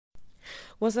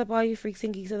What's up, all you freaks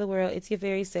and geeks of the world? It's your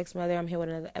very sex mother. I'm here with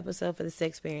another episode for the Sex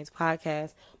Experience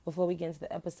podcast. Before we get into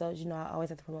the episode, I always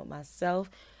have to promote myself.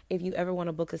 If you ever want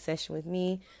to book a session with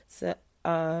me, go.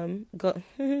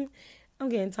 I'm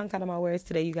getting tongue tied on my words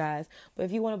today, you guys. But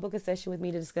if you want to book a session with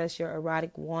me to discuss your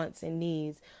erotic wants and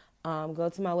needs, go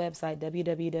to my website,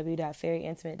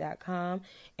 www.fairyintimate.com,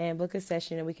 and book a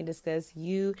session, and we can discuss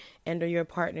you and or your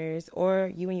partners,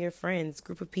 or you and your friends,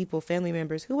 group of people, family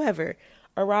members, whoever,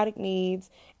 erotic needs,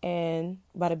 and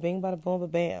bada bing, bada boom, bada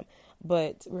bam.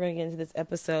 But we're going to get into this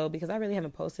episode because I really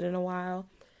haven't posted in a while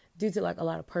due to like a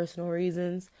lot of personal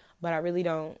reasons, but I really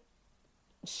don't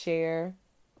share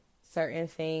certain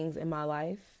things in my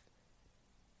life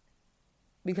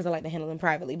because I like to handle them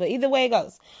privately. But either way it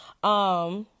goes.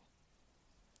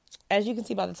 As you can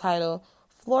see by the title,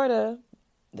 Florida,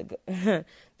 the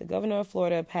governor of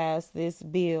Florida passed this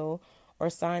bill or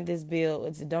signed this bill.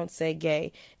 It's Don't Say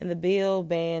Gay. And the bill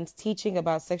bans teaching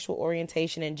about sexual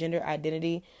orientation and gender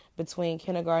identity between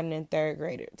kindergarten and third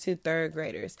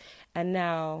graders. And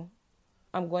now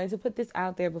I'm going to put this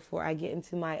out there before I get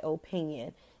into my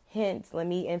opinion. Hence, let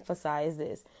me emphasize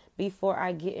this. Before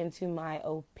I get into my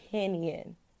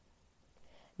opinion,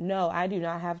 no, I do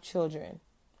not have children.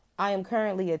 I am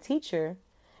currently a teacher.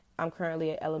 I'm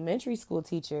currently an elementary school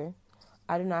teacher.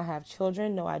 I do not have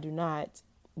children. No, I do not.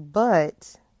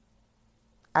 But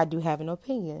I do have an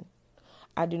opinion.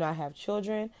 I do not have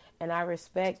children, and I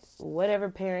respect whatever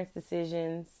parents'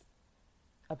 decisions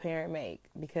a parent make,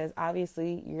 because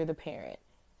obviously you're the parent,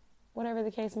 whatever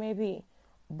the case may be.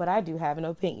 But I do have an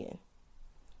opinion.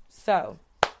 So,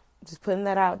 just putting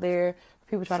that out there.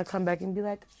 People try to come back and be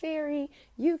like, Fairy,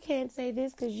 you can't say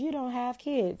this because you don't have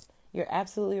kids. You're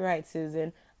absolutely right,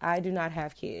 Susan. I do not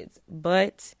have kids,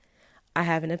 but I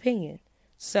have an opinion.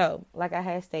 So, like I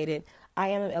had stated, I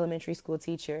am an elementary school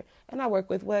teacher, and I work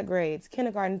with what grades?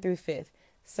 Kindergarten through 5th.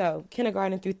 So,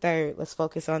 kindergarten through 3rd, let's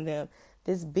focus on them.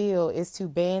 This bill is to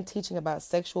ban teaching about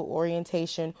sexual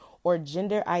orientation or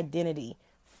gender identity.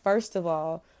 First of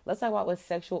all, let's talk about what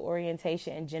sexual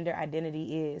orientation and gender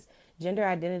identity is. Gender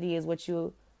identity is what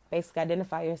you basically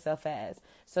identify yourself as.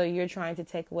 So you're trying to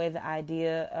take away the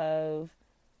idea of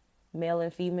male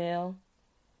and female,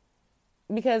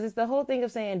 because it's the whole thing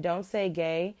of saying don't say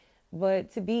gay,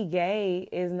 but to be gay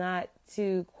is not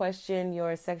to question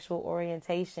your sexual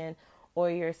orientation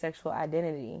or your sexual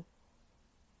identity.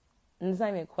 And it's not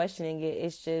even questioning it.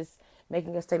 It's just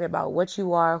making a statement about what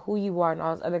you are, who you are, and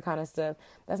all this other kind of stuff.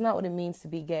 That's not what it means to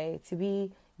be gay. To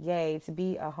be gay, to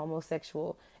be a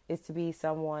homosexual, is to be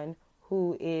someone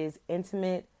who is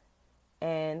intimate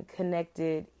and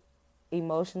connected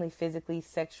emotionally, physically,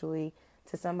 sexually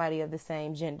to somebody of the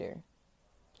same gender.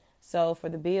 So for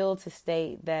the bill to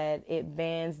state that it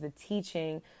bans the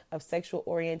teaching of sexual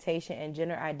orientation and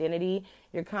gender identity,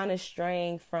 you're kind of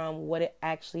straying from what it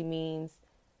actually means,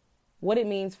 what it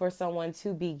means for someone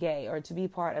to be gay or to be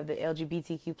part of the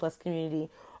LGBTQ plus community,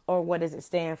 or what does it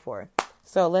stand for.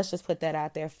 So let's just put that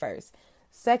out there first.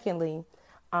 Secondly,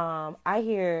 I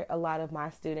hear a lot of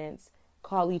my students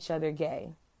call each other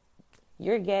gay.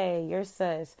 You're gay, you're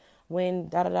sus. When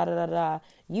da-da-da-da-da-da,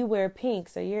 you wear pink,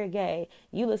 so you're gay.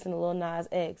 You listen to Lil Nas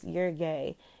X, you're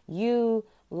gay. You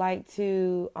like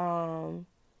to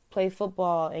play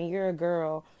football and you're a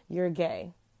girl, you're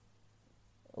gay.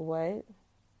 What?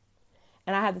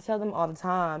 And I have to tell them all the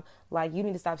time, like, you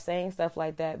need to stop saying stuff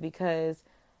like that, because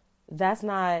that's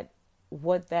not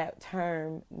what that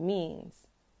term means.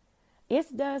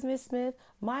 Yes, it does, Miss Smith.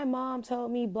 My mom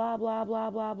told me blah, blah, blah,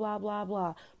 blah, blah, blah,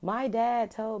 blah. My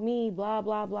dad told me blah,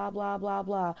 blah, blah, blah, blah,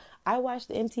 blah. I watch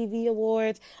the MTV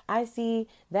Awards. I see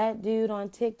that dude on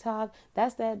TikTok.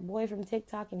 That's that boy from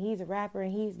TikTok, and he's a rapper,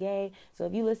 and he's gay. So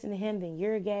if you listen to him, then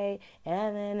you're gay.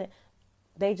 And then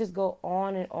they just go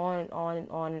on and on and on and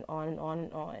on and on and on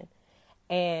and on.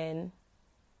 And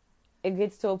it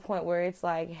gets to a point where it's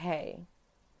like, hey,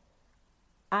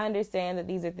 I understand that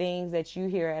these are things that you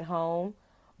hear at home,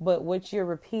 but what you're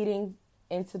repeating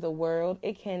into the world,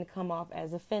 it can come off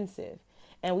as offensive.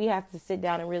 And we have to sit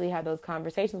down and really have those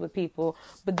conversations with people.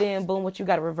 But then, boom, what you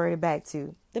got to revert it back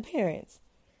to? The parents.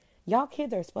 Y'all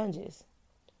kids are sponges.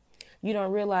 You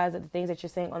don't realize that the things that you're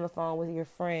saying on the phone with your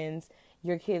friends,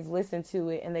 your kids listen to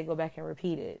it and they go back and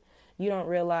repeat it. You don't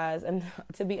realize, and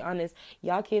to be honest,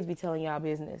 y'all kids be telling y'all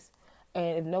business.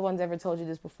 And if no one's ever told you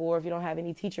this before, if you don't have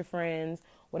any teacher friends,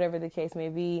 whatever the case may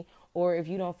be, or if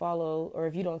you don't follow, or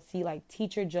if you don't see like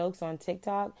teacher jokes on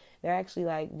TikTok, they're actually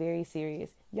like very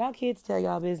serious. Y'all kids tell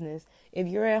y'all business. If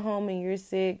you're at home and you're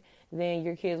sick, then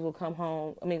your kids will come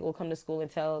to school and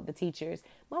tell the teachers,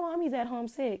 my mommy's at home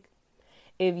sick.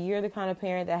 If you're the kind of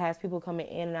parent that has people coming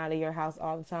in and out of your house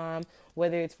all the time,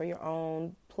 whether it's for your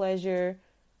own pleasure,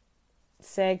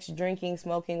 sex, drinking,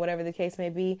 smoking, whatever the case may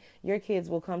be, your kids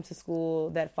will come to school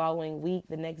that following week,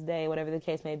 the next day, whatever the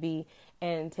case may be,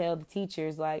 and tell the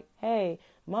teachers, like, hey,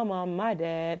 my mom, my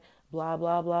dad, blah,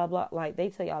 blah, blah, blah. Like, they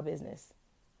tell y'all business.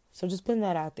 So just putting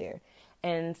that out there.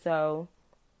 And so,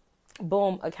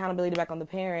 boom, accountability back on the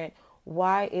parent.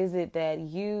 Why is it that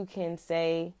you can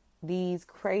say these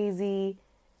crazy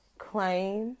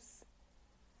claims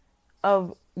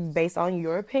of based on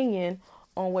your opinion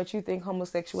on what you think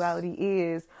homosexuality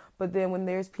is, but then when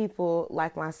there's people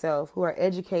like myself who are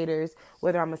educators,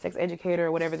 whether I'm a sex educator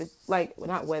or whatever,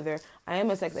 not whether I am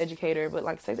a sex educator, but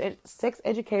like sex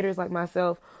educators like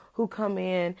myself who come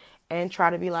in and try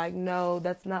to be like, no,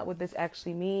 that's not what this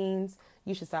actually means.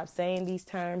 You should stop saying these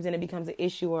terms, and it becomes an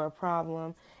issue or a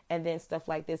problem, and then stuff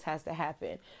like this has to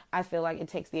happen. I feel like it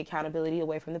takes the accountability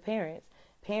away from the parents.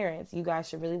 Parents, you guys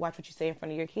should really watch what you say in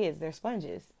front of your kids. They're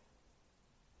sponges.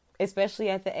 Especially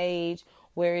at the age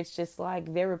where it's just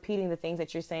like they're repeating the things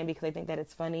that you're saying because they think that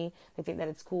it's funny. They think that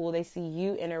it's cool. They see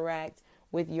you interact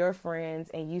with your friends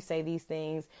and you say these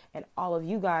things and all of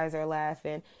you guys are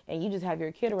laughing and you just have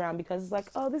your kid around because it's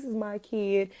like, oh, this is my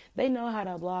kid. They know how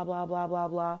to blah, blah, blah, blah,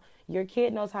 blah. Your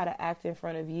kid knows how to act in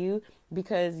front of you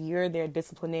because you're their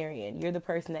disciplinarian. You're the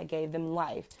person that gave them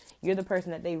life. You're the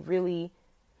person that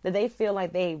they feel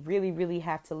like they really, really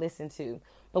have to listen to.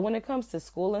 But when it comes to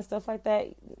school and stuff like that,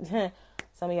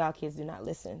 some of y'all kids do not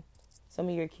listen. Some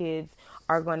of your kids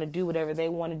are going to do whatever they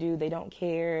want to do. They don't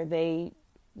care. They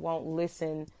won't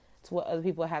listen to what other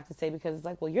people have to say because it's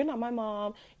like, well, you're not my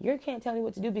mom. You can't tell me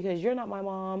what to do because you're not my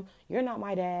mom. You're not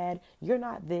my dad. You're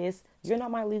not this. You're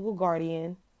not my legal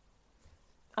guardian.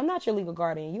 I'm not your legal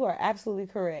guardian. You are absolutely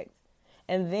correct.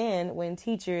 And then when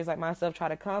teachers like myself try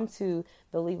to come to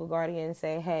the legal guardian and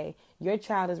say, hey, your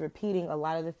child is repeating a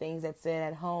lot of the things that's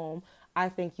said at home. I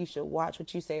think you should watch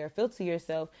what you say or filter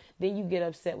yourself. Then you get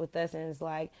upset with us and it's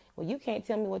like, well, you can't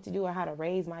tell me what to do or how to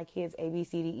raise my kids A, B,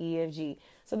 C, D, E, F, G.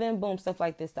 So then, boom, stuff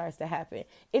like this starts to happen.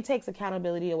 It takes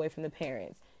accountability away from the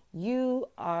parents. You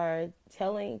are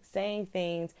saying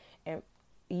things, and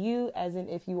you as in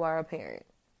if you are a parent.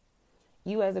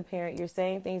 You as a parent, you're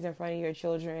saying things in front of your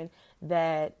children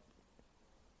that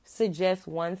suggest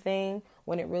one thing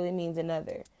when it really means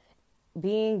another.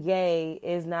 Being gay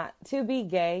is not, to be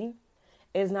gay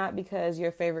is not because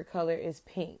your favorite color is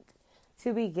pink.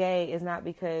 To be gay is not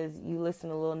because you listen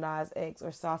to Lil Nas X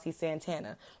or Saucy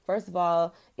Santana. First of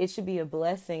all, it should be a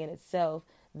blessing in itself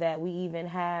that we even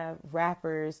have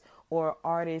rappers or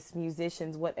artists,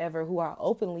 musicians, whatever, who are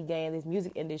openly gay in this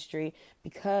music industry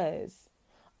because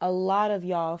a lot of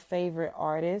y'all favorite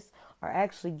artists are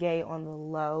actually gay on the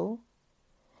low.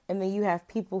 And then you have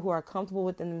people who are comfortable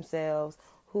within themselves,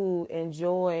 who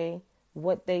enjoy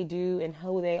what they do and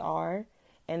who they are,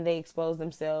 and they expose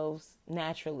themselves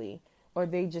naturally, or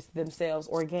they just themselves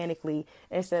organically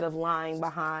instead of lying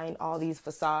behind all these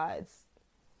facades.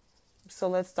 So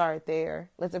let's start there.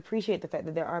 Let's appreciate the fact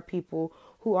that there are people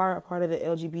who are a part of the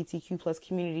LGBTQ plus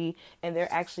community and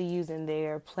they're actually using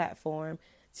their platform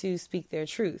to speak their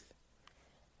truth.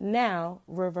 Now,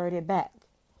 revert it back.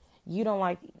 You don't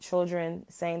like children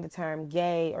saying the term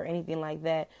gay or anything like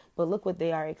that, but look what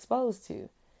they are exposed to.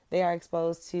 They are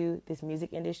exposed to this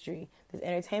music industry, this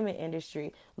entertainment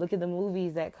industry. Look at the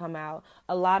movies that come out.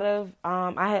 A lot of,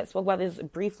 I had spoke about this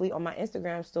briefly on my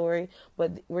Instagram story,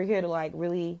 but we're here to like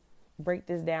really break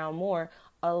this down more.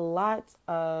 A lot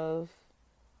of,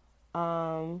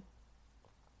 some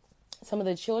of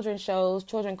the children's shows,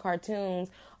 children cartoons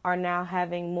are now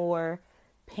having more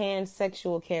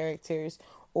pansexual characters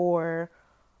or,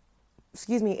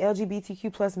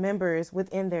 LGBTQ plus members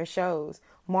within their shows.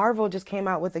 Marvel just came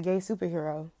out with a gay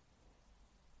superhero.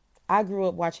 I grew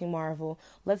up watching Marvel.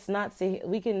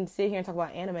 We can sit here and talk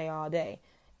about anime all day.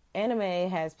 Anime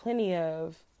has plenty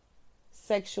of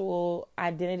sexual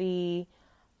identity,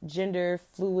 gender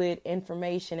fluid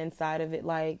information inside of it.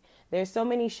 Like, there's so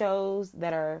many shows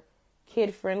that are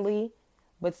kid friendly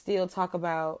but still talk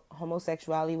about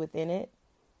homosexuality within it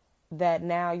that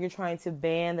now you're trying to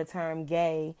ban the term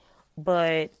gay,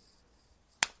 but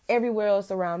everywhere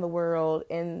else around the world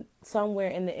and somewhere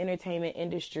in the entertainment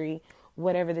industry,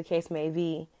 whatever the case may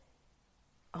be,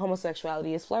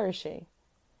 homosexuality is flourishing.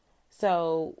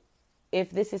 So if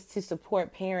this is to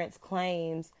support parents'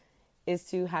 claims as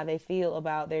to how they feel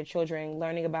about their children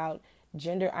learning about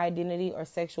gender identity or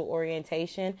sexual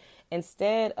orientation,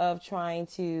 instead of trying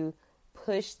to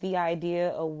push the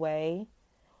idea away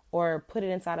or put it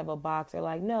inside of a box or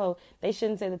like, no, they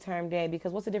shouldn't say the term gay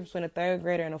because what's the difference between a third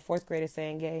grader and a fourth grader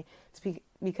saying gay?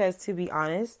 because to be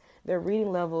honest, their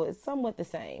reading level is somewhat the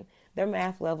same. Their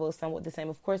math level is somewhat the same.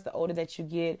 Of course, the older that you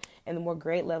get and the more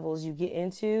grade levels you get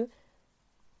into,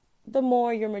 the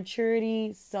more your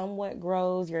maturity somewhat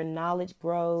grows, your knowledge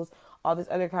grows, all this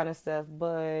other kind of stuff,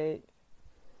 but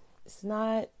it's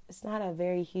not a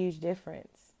very huge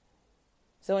difference.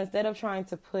 So instead of trying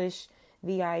to push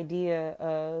the idea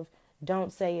of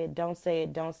don't say it, don't say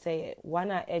it, don't say it, why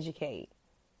not educate?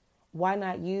 Why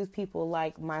not use people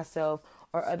like myself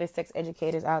or other sex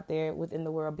educators out there within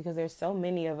the world? Because there's so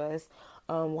many of us.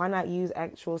 Why not use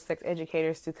actual sex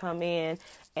educators to come in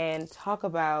and talk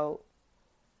about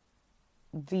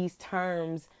these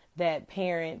terms that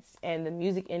parents and the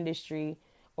music industry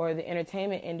or the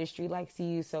entertainment industry likes to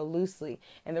use so loosely?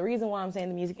 And the reason why I'm saying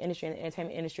the music industry and the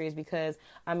entertainment industry is because,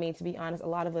 I mean, to be honest, a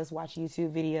lot of us watch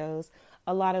YouTube videos.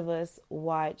 A lot of us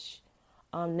watch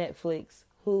Netflix,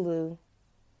 Hulu,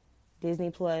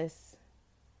 Disney Plus.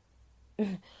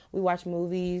 We watch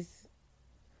movies.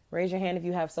 Raise your hand if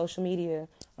you have social media.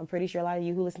 I'm pretty sure a lot of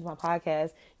you who listen to my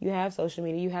podcast, you have social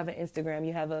media. You have an Instagram,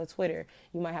 you have a Twitter,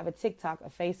 you might have a TikTok, a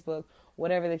Facebook,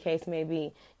 whatever the case may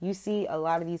be. You see a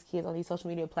lot of these kids on these social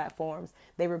media platforms.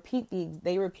 They repeat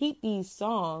these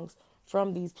songs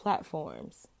from these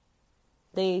platforms.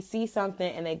 They see something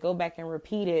and they go back and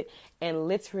repeat it and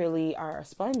literally are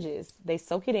sponges. They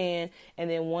soak it in, and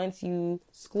then once you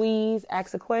squeeze,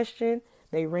 ask a question,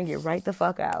 they wring it right the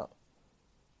fuck out.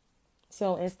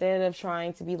 So instead of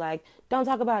trying to be like, don't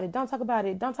talk about it, don't talk about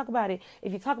it, don't talk about it.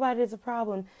 If you talk about it, it's a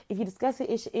problem. If you discuss it,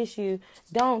 it's an issue.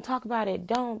 Don't talk about it.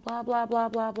 Don't blah, blah, blah,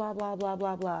 blah, blah, blah, blah,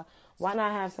 blah, blah. Why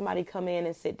not have somebody come in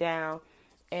and sit down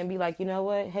and be like, you know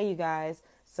what? Hey, you guys.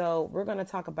 So we're going to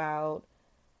talk about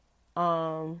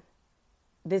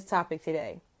this topic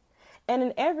today. And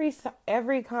in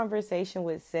every conversation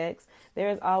with sex, there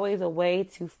is always a way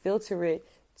to filter it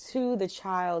to the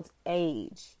child's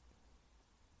age.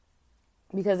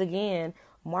 Because again,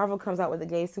 Marvel comes out with a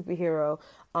gay superhero.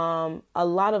 A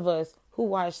lot of us who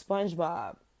watch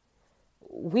SpongeBob,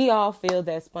 we all feel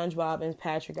that SpongeBob and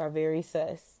Patrick are very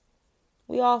sus.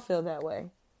 We all feel that way.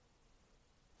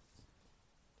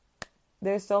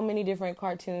 There's so many different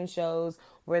cartoon shows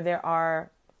where there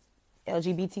are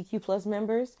LGBTQ plus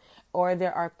members or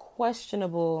there are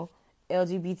questionable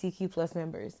LGBTQ plus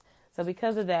members. So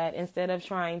because of that, instead of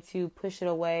trying to push it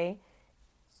away,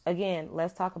 again,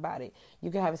 let's talk about it.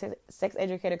 You can have a sex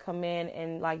educator come in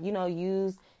and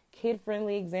use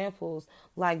kid-friendly examples.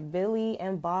 Like Billy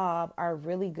and Bob are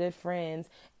really good friends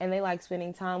and they like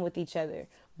spending time with each other.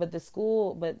 But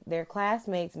their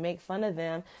classmates make fun of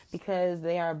them because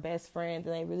they are best friends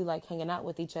and they really like hanging out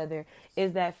with each other.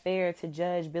 Is that fair to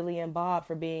judge Billy and Bob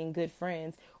for being good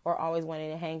friends or always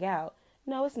wanting to hang out?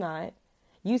 No, it's not.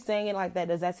 You saying it like that,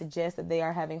 does that suggest that they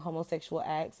are having homosexual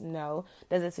acts? No.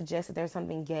 Does it suggest that there's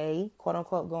something gay, quote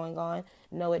unquote, going on?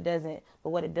 No, it doesn't.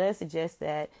 But what it does suggest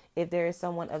that if there is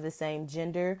someone of the same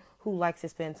gender who likes to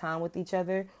spend time with each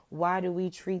other, why do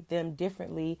we treat them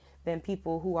differently than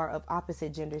people who are of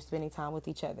opposite gender spending time with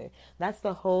each other? That's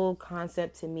the whole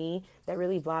concept to me that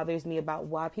really bothers me about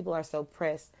why people are so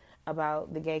pressed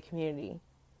about the gay community.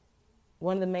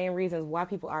 One of the main reasons why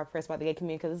people are oppressed by the gay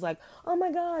community, because it's like, oh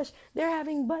my gosh, they're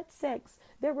having butt sex.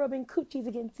 They're rubbing coochies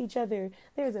against each other.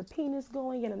 There's a penis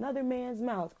going in another man's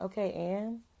mouth. Okay,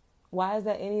 and why is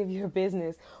that any of your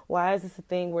business? Why is this a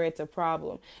thing where it's a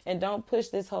problem? And don't push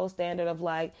this whole standard of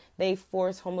like, they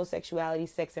force homosexuality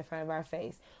sex in front of our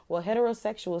face. Well,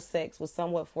 heterosexual sex was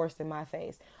somewhat forced in my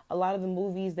face. A lot of the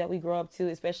movies that we grow up to,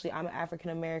 especially I'm an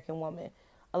African American woman,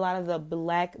 a lot of the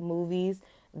black movies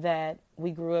that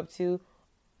we grew up to,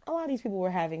 a lot of these people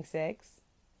were having sex.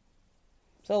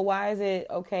 So why is it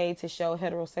okay to show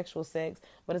heterosexual sex,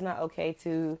 but it's not okay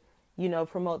to,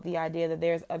 promote the idea that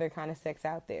there's other kind of sex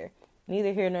out there?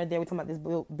 Neither here nor there. We're talking about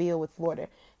this bill with Florida,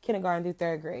 kindergarten through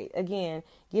third grade. Again,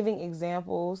 giving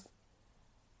examples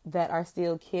that are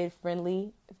still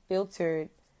kid-friendly, filtered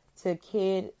to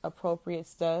kid-appropriate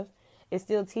stuff. It's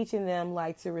still teaching them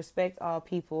to respect all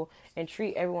people and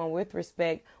treat everyone with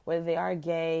respect, whether they are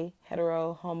gay,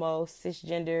 hetero, homo,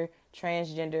 cisgender,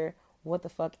 transgender, what the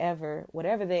fuck ever,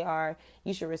 whatever they are,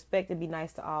 you should respect and be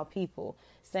nice to all people.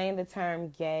 Saying the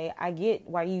term gay, I get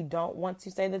why you don't want to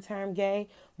say the term gay,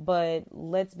 but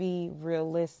let's be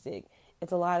realistic.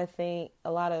 It's a lot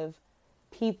of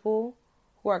people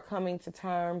who are coming to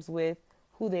terms with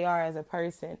who they are as a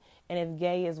person. And if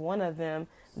gay is one of them,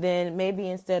 then maybe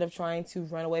instead of trying to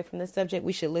run away from the subject,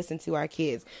 we should listen to our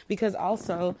kids. Because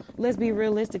also, let's be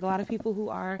realistic, a lot of people who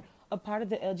are a part of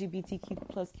the LGBTQ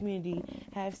plus community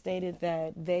have stated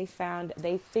that they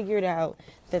figured out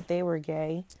that they were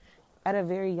gay at a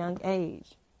very young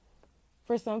age.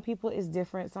 For some people, it's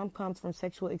different. Some comes from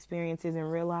sexual experiences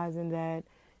and realizing that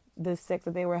the sex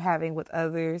that they were having with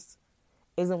others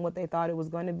isn't what they thought it was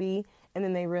going to be. And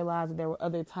then they realized that there were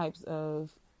other types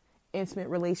of intimate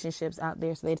relationships out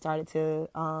there. So they started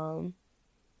to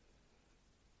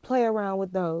play around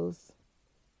with those.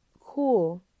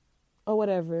 Cool. Or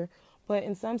whatever. But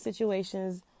in some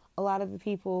situations, a lot of the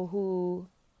people who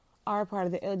are part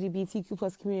of the LGBTQ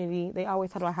plus community, they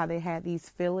always talk about how they had these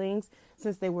feelings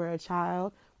since they were a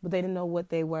child, but they didn't know what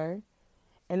they were.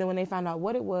 And then when they found out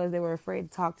what it was, they were afraid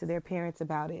to talk to their parents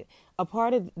about it. A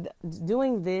part of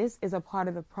doing this is a part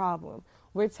of the problem.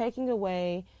 We're taking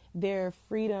away their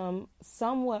freedom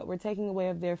somewhat. We're taking away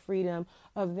of their freedom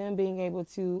of them being able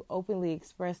to openly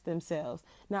express themselves.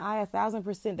 Now,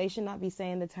 1,000%, they should not be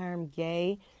saying the term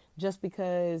gay just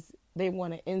because they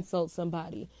want to insult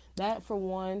somebody. That, for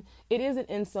one, it is an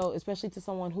insult, especially to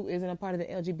someone who isn't a part of the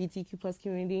LGBTQ plus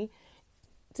community.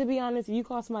 To be honest, if you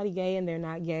call somebody gay and they're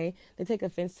not gay, they take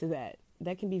offense to that.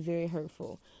 That can be very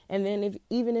hurtful. And then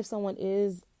even if someone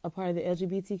is a part of the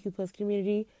LGBTQ plus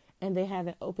community and they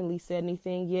haven't openly said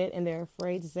anything yet and they're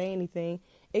afraid to say anything,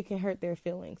 it can hurt their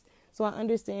feelings. So I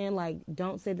understand, like,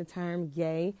 don't say the term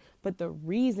gay, but the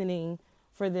reasoning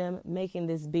for them making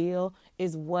this bill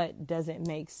is what doesn't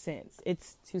make sense.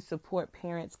 It's to support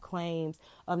parents' claims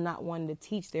of not wanting to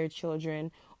teach their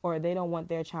children, or they don't want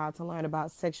their child to learn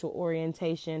about sexual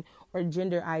orientation or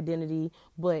gender identity.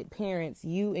 But parents,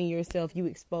 you and yourself, you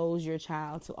expose your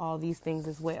child to all these things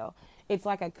as well. It's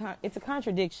like it's a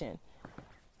contradiction.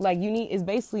 Like, it's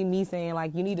basically me saying,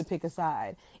 like, you need to pick a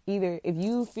side. Either if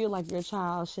you feel like your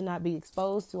child should not be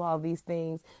exposed to all these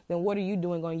things, then what are you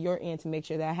doing on your end to make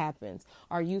sure that happens?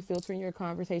 Are you filtering your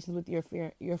conversations with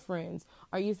your friends?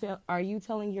 Are you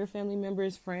telling your family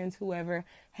members, friends, whoever,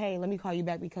 hey, let me call you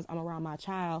back because I'm around my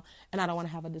child and I don't want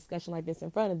to have a discussion like this in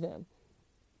front of them?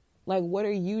 Like, what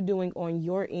are you doing on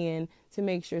your end to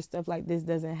make sure stuff like this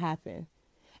doesn't happen?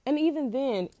 And even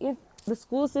then, if the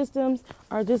school systems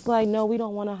are just like, no, we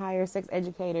don't want to hire sex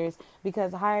educators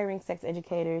because hiring sex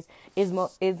educators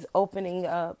is opening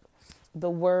up the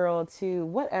world to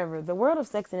whatever. The world of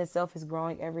sex in itself is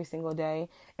growing every single day.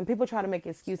 And people try to make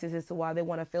excuses as to why they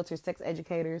want to filter sex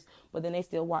educators, but then they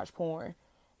still watch porn.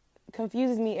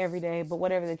 Confuses me every day, but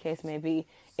whatever the case may be.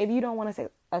 If you don't want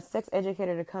a sex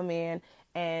educator to come in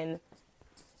and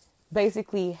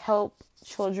basically help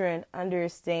children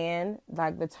understand,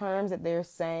 like, the terms that they're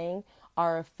saying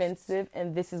are offensive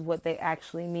and this is what they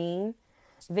actually mean,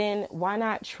 then why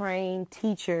not train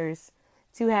teachers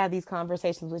to have these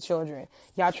conversations with children?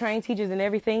 Y'all train teachers in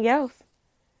everything else.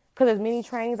 Because as many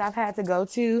trainings I've had to go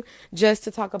to just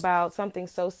to talk about something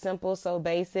so simple, so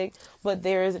basic, but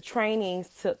there's trainings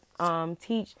to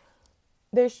teach.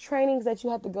 There's trainings that you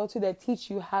have to go to that teach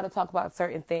you how to talk about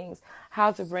certain things,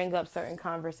 how to bring up certain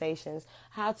conversations,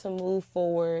 how to move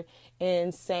forward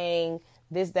in saying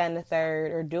this, that, and the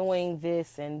third, or doing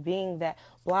this and being that,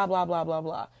 blah, blah, blah, blah,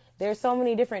 blah. There's so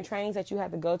many different trainings that you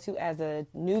have to go to as a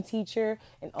new teacher,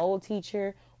 an old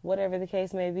teacher, whatever the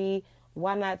case may be.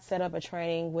 Why not set up a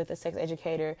training with a sex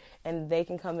educator and they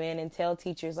can come in and tell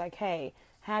teachers, like, hey,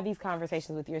 have these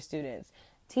conversations with your students.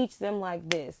 Teach them like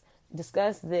this.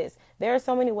 Discuss this. There are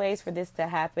so many ways for this to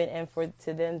happen and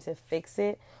to them to fix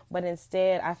it. But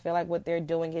instead, I feel like what they're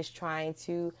doing is trying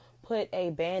to put a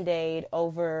Band-Aid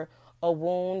over a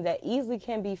wound that easily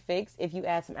can be fixed if you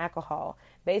add some alcohol.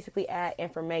 Basically add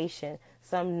information,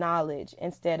 some knowledge,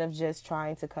 instead of just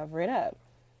trying to cover it up.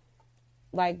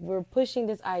 Like, we're pushing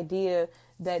this idea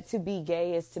that to be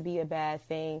gay is to be a bad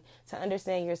thing, to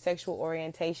understand your sexual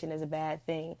orientation is a bad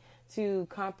thing, to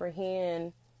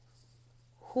comprehend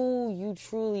who you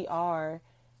truly are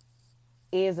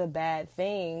is a bad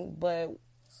thing. But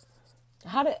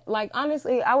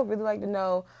honestly, I would really like to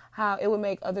know how it would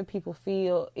make other people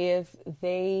feel if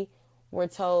they were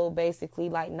told basically,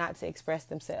 like, not to express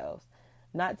themselves,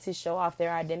 not to show off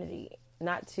their identity,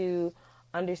 not to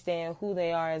understand who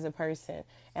they are as a person.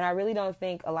 And I really don't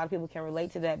think a lot of people can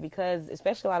relate to that because,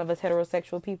 especially a lot of us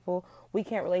heterosexual people, we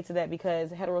can't relate to that because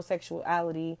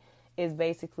heterosexuality is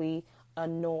basically a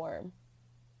norm.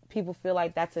 People feel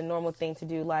like that's a normal thing to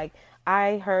do. Like,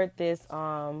 I heard this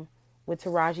with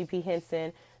Taraji P.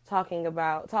 Henson talking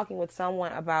with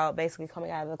someone about basically coming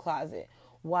out of the closet.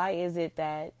 Why is it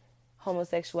that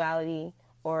homosexuality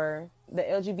or the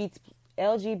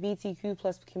LGBTQ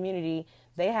plus community,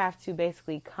 they have to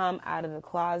basically come out of the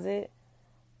closet,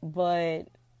 but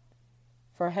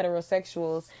for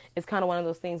heterosexuals, it's kind of one of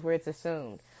those things where it's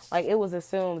assumed. Like, it was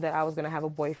assumed that I was going to have a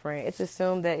boyfriend. It's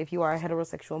assumed that if you are a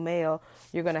heterosexual male,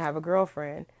 you're going to have a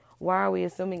girlfriend. Why are we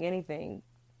assuming anything?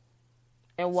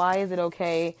 And why is it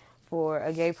okay for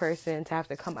a gay person to have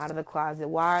to come out of the closet?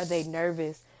 Why are they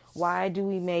nervous? Why do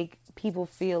we make people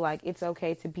feel like it's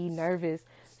okay to be nervous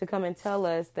to come and tell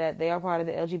us that they are part of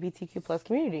the LGBTQ plus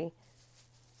community?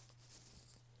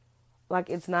 Like,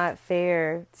 it's not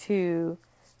fair to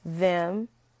them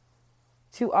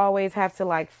to always have to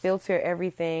like filter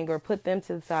everything or put them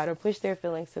to the side or push their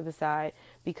feelings to the side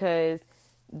because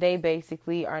they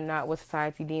basically are not what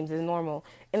society deems as normal.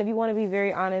 And if you want to be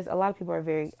very honest, a lot of people are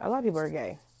gay. A lot of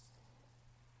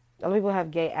people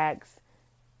have gay acts,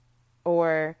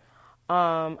 or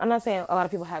I'm not saying a lot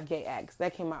of people have gay acts.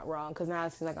 That came out wrong because now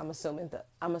it seems like I'm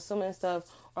assuming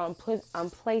stuff, or I'm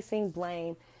placing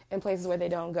blame in places where they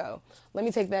don't go. Let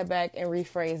me take that back and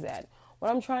rephrase that. What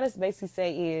I'm trying to basically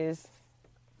say is,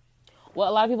 well,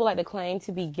 a lot of people like to claim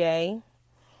to be gay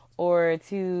or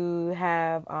to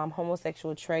have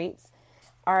homosexual traits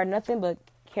are nothing but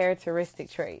characteristic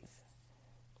traits.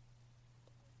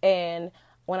 And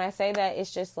when I say that,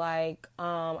 it's just like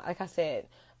I said,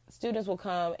 students will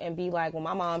come and be like, well,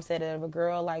 my mom said that if a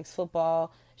girl likes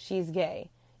football, she's gay.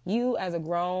 You as a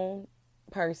grown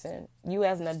person, you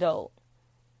as an adult,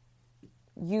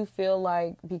 you feel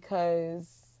like because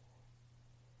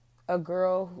a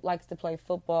girl who likes to play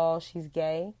football, she's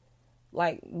gay?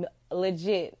 Like,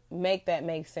 legit, make that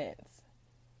make sense.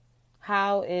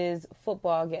 How is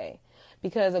football gay?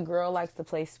 Because a girl likes to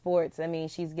play sports, I mean,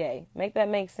 she's gay. Make that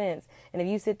make sense. And if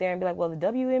you sit there and be like, well, the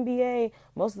WNBA,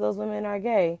 most of those women are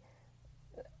gay.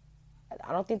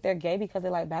 I don't think they're gay because they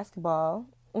like basketball.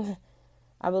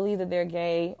 I believe that they're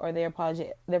gay or they're part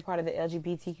of the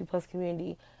LGBTQ plus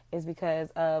community is because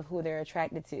of who they're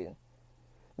attracted to.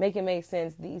 Make it make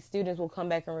sense. These students will come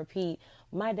back and repeat,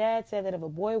 my dad said that if a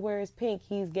boy wears pink,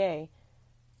 he's gay.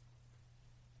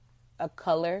 A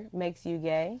color makes you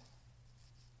gay?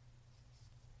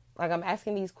 Like, I'm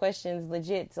asking these questions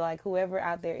legit to like whoever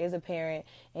out there is a parent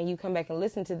and you come back and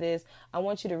listen to this. I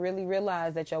want you to really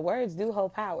realize that your words do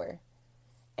hold power.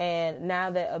 And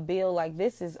now that a bill like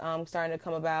this is starting to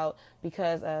come about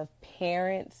because of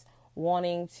parents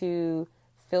wanting to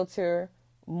filter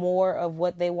more of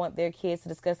what they want their kids to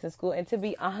discuss in school. And to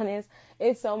be honest,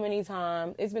 it's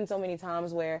been so many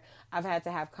times where I've had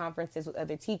to have conferences with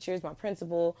other teachers, my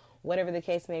principal, whatever the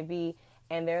case may be.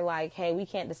 And they're like, hey, we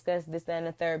can't discuss this, that, and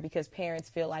the third because parents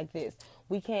feel like this.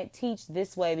 We can't teach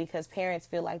this way because parents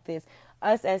feel like this.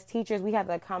 Us as teachers, we have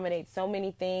to accommodate so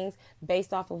many things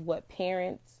based off of what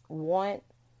parents want,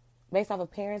 based off of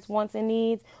parents' wants and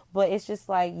needs. But it's just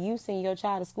like you send your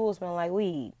child to school smelling like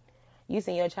weed. You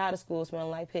send your child to school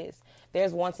smelling like piss.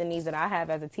 There's wants and needs that I have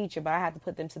as a teacher, but I have to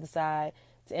put them to the side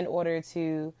in order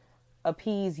to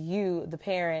appease you, the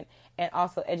parent, and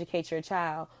also educate your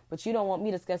child. But you don't want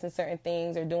me discussing certain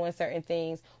things or doing certain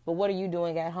things, but what are you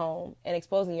doing at home and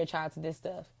exposing your child to this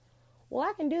stuff? Well,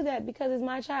 I can do that because it's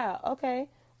my child. Okay,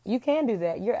 you can do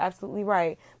that. You're absolutely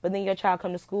right. But then your child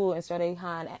come to school and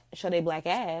show they black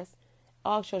ass.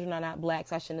 All children are not black,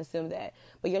 so I shouldn't assume that.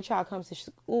 But your child comes to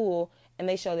school and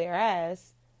they show their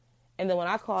ass. And then when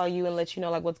I call you and let you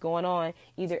know like what's going on,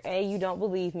 either A, you don't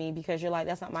believe me because you're like,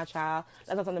 that's not my child.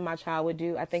 That's not something my child would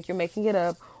do. I think you're making it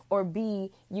up. Or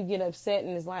B, you get upset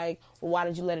and it's like, well, why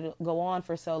did you let it go on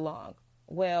for so long?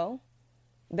 Well,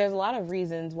 there's a lot of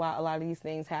reasons why a lot of these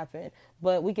things happen.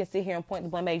 But we can sit here and point the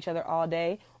blame at each other all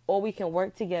day. Or we can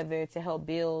work together to help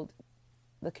build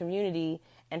the community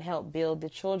and help build the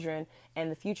children and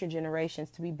the future generations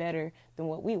to be better than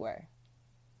what we were.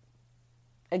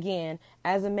 Again,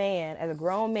 as a man, as a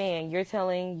grown man, you're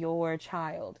telling your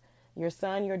child, your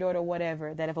son, your daughter,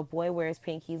 whatever, that if a boy wears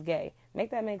pink, he's gay.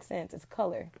 Make that make sense. It's a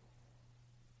color.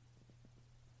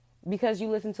 Because you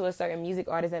listen to a certain music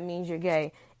artist, that means you're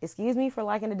gay. Excuse me for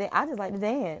liking to dance. I just like to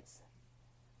dance.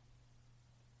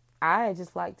 I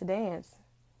just like to dance.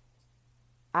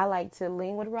 I like to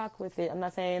lean with rock with it. I'm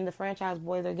not saying the franchise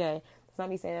boys are gay. It's not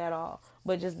me saying that at all.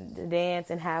 But just dance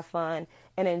and have fun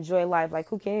and enjoy life. Like,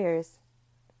 who cares?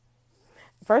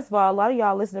 First of all, a lot of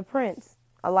y'all listen to Prince.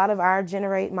 A lot of my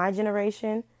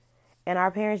generation and our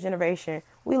parents' generation,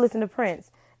 we listen to Prince.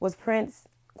 Was Prince,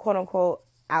 quote unquote,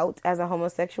 out as a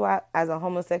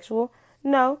homosexual?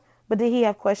 No. But did he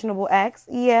have questionable acts?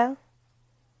 Yeah.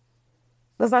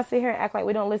 Let's not sit here and act like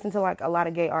we don't listen to like a lot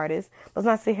of gay artists. Let's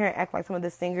not sit here and act like some of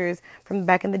the singers from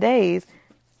back in the days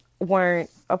weren't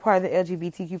a part of the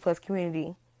LGBTQ plus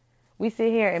community. We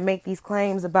sit here and make these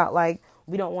claims about like,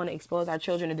 we don't want to expose our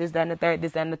children to this, that, and the third,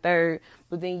 this, that, and the third.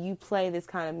 But then you play this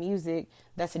kind of music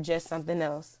that suggests something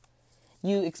else.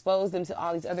 You expose them to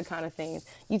all these other kind of things.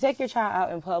 You take your child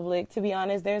out in public. To be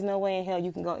honest, there's no way in hell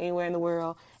you can go anywhere in the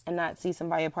world and not see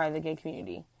somebody a part of the gay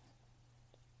community.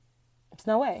 It's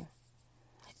no way.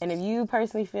 And if you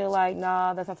personally feel like,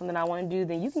 nah, that's not something I want to do,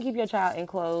 then you can keep your child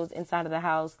enclosed inside of the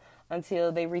house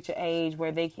until they reach an age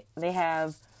where they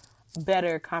have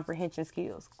better comprehension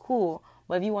skills. Cool.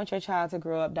 But if you want your child to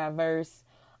grow up diverse,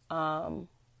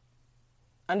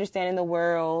 understanding the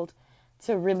world,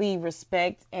 to really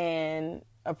respect and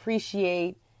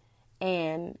appreciate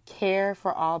and care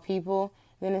for all people,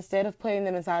 then instead of putting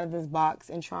them inside of this box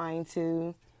and trying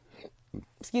to,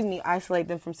 isolate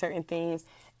them from certain things,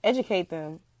 educate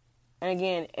them. And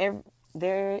again,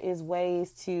 there is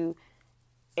ways to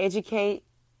educate.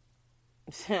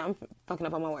 I'm fucking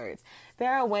up on my words.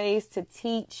 There are ways to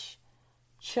teach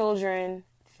children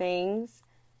things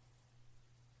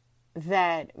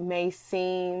that may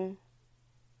seem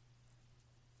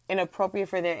inappropriate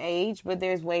for their age, but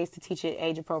there's ways to teach it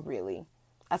age appropriately.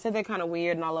 I said they're kind of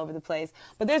weird and all over the place,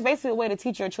 but there's basically a way to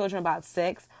teach your children about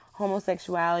sex,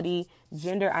 homosexuality,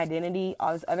 gender identity,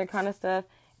 all this other kind of stuff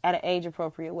at an age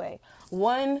appropriate way.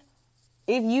 One,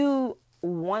 if you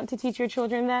want to teach your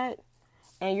children that,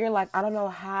 and you're like, I don't know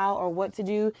how or what to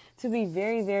do, to be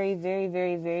very, very, very,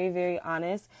 very, very, very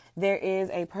honest, there is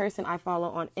a person I follow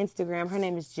on Instagram. Her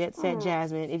name is Jet Set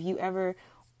Jasmine. If you ever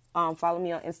follow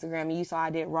me on Instagram and you saw I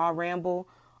did Raw Ramble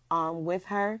with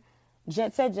her,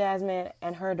 Jet Set Jasmine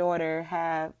and her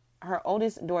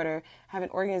oldest daughter have an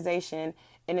organization,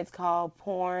 and it's called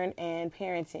Porn and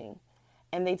Parenting.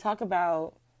 And they talk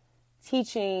about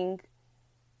teaching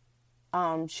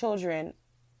children.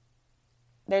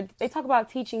 They talk about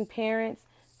teaching parents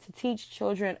to teach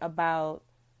children about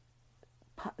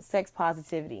sex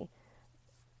positivity.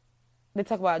 They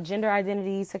talk about gender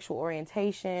identity, sexual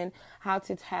orientation, how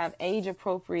to have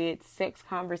age-appropriate sex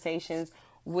conversations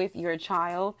with your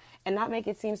child and not make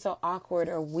it seem so awkward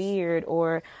or weird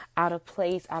or out of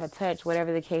place, out of touch,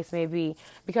 whatever the case may be.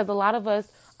 Because a lot of us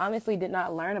honestly did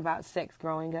not learn about sex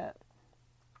growing up.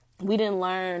 We didn't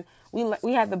learn.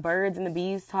 We had the birds and the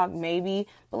bees talk maybe,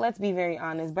 but let's be very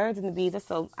honest. Birds and the bees are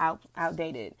so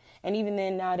outdated. And even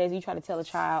then nowadays you try to tell a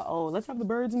child, oh, let's have the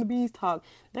birds and the bees talk.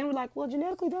 Then we're like, well,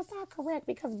 genetically that's not correct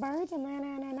because birds are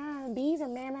and bees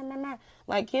are .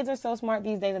 Like kids are so smart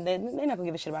these days and they're not going to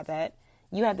give a shit about that.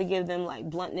 You have to give them like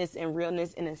bluntness and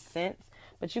realness in a sense,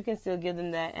 but you can still give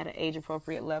them that at an age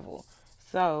appropriate level.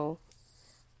 So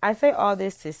I say all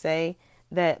this to say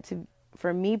that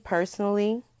for me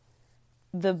personally,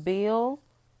 the bill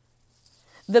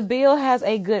has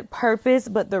a good purpose,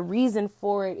 but the reason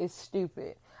for it is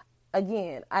stupid.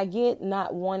 Again, I get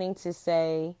not wanting to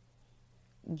say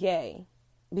gay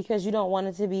because you don't want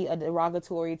it to be a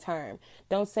derogatory term.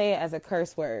 Don't say it as a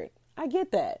curse word. I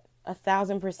get that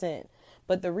 1,000%.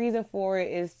 But the reason for it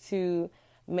is to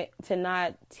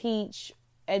not teach,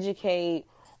 educate,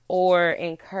 or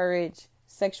encourage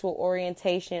sexual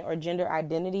orientation or gender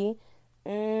identity.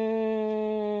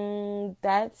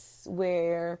 That's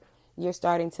where you're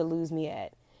starting to lose me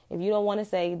at. If you don't want to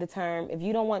say the term, if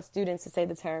you don't want students to say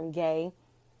the term gay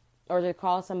or to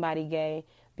call somebody gay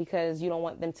because you don't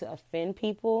want them to offend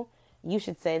people, you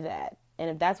should say that. And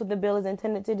if that's what the bill is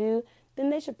intended to do,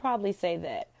 then they should probably say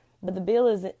that. But the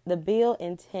bill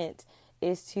intent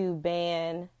is to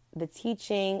ban the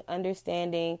teaching,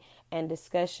 understanding, and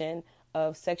discussion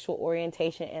of sexual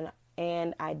orientation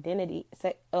and identity.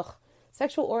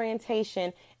 Sexual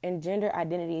orientation and gender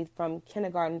identity from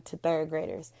kindergarten to third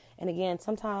graders. And again,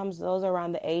 sometimes those are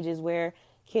around the ages where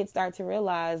kids start to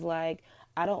realize, like,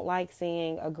 I don't like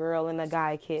seeing a girl and a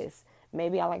guy kiss.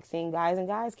 Maybe I like seeing guys and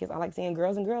guys kiss. I like seeing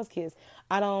girls and girls kiss.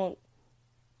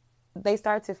 They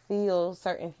start to feel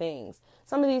certain things.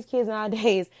 Some of these kids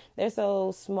nowadays, they're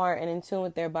so smart and in tune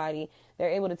with their body. They're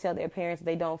able to tell their parents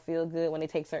they don't feel good when they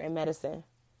take certain medicine.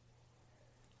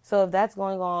 So if that's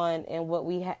going on and what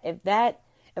we have, if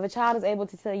a child is able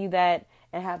to tell you that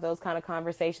and have those kind of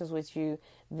conversations with you,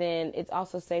 then it's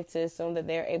also safe to assume that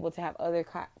they're able to have other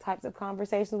types of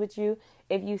conversations with you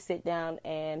if you sit down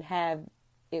and have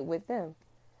it with them.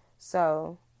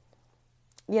 So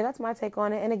yeah, that's my take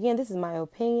on it. And again, this is my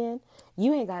opinion.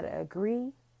 You ain't got to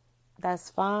agree. That's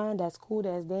fine. That's cool.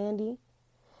 That's dandy.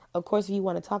 Of course, if you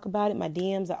want to talk about it, my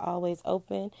DMs are always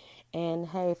open. And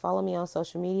hey, follow me on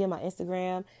social media, my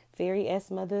Instagram, Fairy S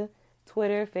Mother,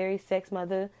 Twitter, Fairy Sex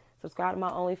Mother. Subscribe to my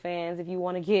OnlyFans if you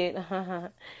want to get,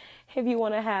 if you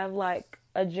want to have like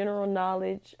a general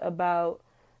knowledge about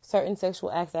certain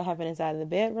sexual acts that happen inside of the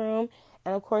bedroom.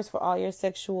 And of course, for all your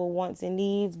sexual wants and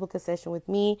needs, book a session with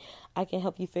me. I can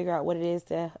help you figure out what it is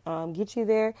to get you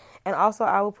there. And also,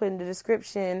 I will put in the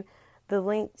description the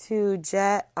link to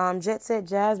Jet Set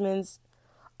Jasmine's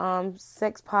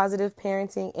sex positive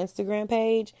parenting Instagram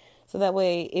page. So that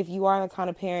way, if you are the kind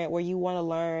of parent where you want to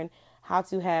learn how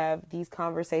to have these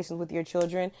conversations with your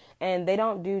children. And they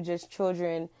don't do just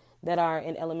children that are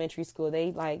in elementary school.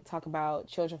 They like talk about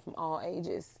children from all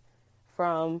ages,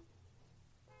 from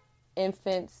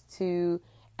infants to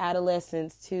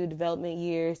adolescents to development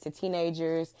years to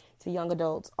teenagers to young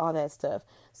adults, all that stuff.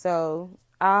 So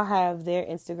I'll have their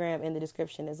Instagram in the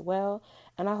description as well.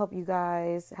 And I hope you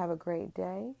guys have a great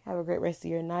day, have a great rest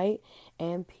of your night,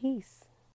 and peace.